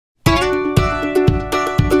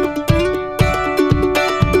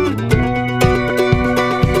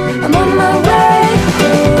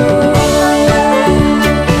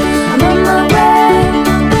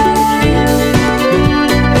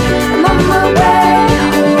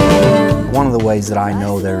ways that I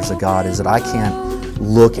know there's a God is that I can't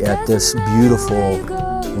look at this beautiful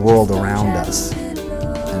world around us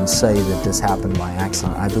and say that this happened by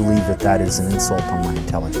accident. I believe that that is an insult on my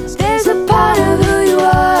intelligence. There's a part of who you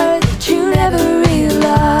are that you never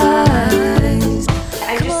realized.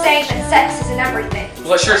 I'm just saying that sex isn't everything.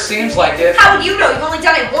 Well, it sure seems like it. How would you know? You've only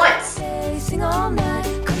done it once. Sing all night,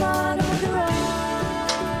 come on over the rise.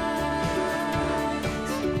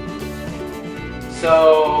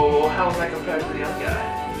 So, how was that compared to the other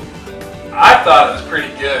guy? I thought it was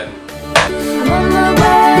pretty good. I'm on my way.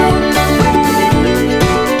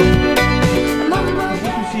 I'm on my way.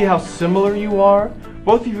 Can't you see how similar you are?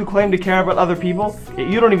 Both of you claim to care about other people, yet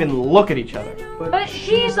you don't even look at each other. But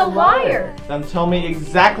she's a liar. Then tell me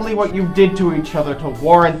exactly what you did to each other to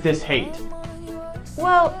warrant this hate.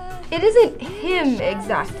 Well, it isn't him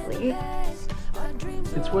exactly.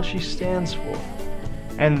 It's what she stands for.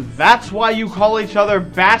 And that's why you call each other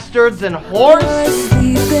bastards and whores?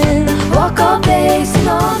 Sleeping, walk all day, sing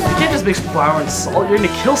all You night. can't just mix flour and salt. You're gonna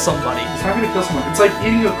kill somebody. It's not gonna kill someone. It's like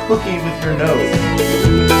eating a cookie with your nose.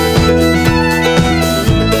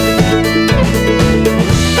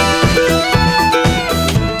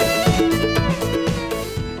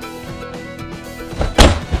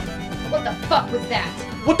 What the fuck was that?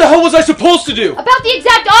 What the hell was I supposed to do? About the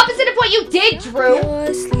exact opposite of what you did, Drew!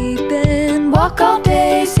 You're sleeping, walk all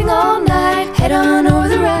day, sing all night, head on over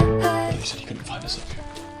the ride. You said you couldn't find us up here.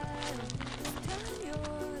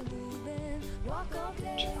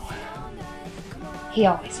 He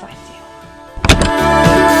always finds you.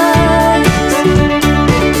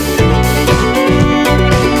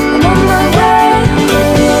 I'm on my way.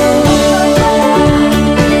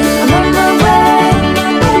 I'm on my way.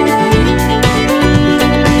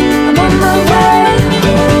 I'm on my way.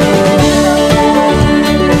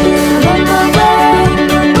 I'm on my way.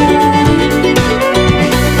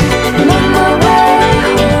 I'm on my way.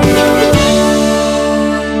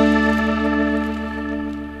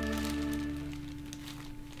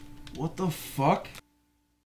 What the fuck?